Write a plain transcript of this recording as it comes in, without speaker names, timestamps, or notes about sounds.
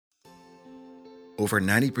Over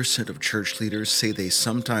 90% of church leaders say they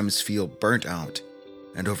sometimes feel burnt out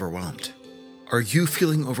and overwhelmed. Are you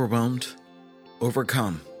feeling overwhelmed,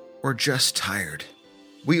 overcome, or just tired?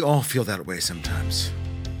 We all feel that way sometimes.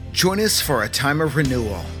 Join us for a time of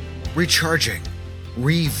renewal, recharging,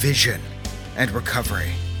 revision, and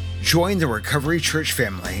recovery. Join the Recovery Church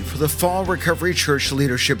family for the Fall Recovery Church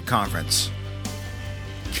Leadership Conference.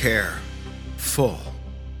 Care. Full.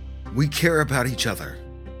 We care about each other.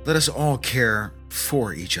 Let us all care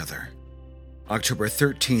for each other. October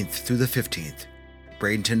 13th through the 15th,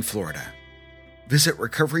 Bradenton, Florida. Visit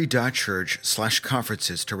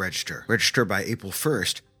recovery.church/conferences to register. Register by April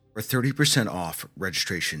 1st for 30% off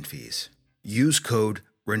registration fees. Use code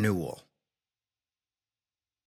RENEWAL.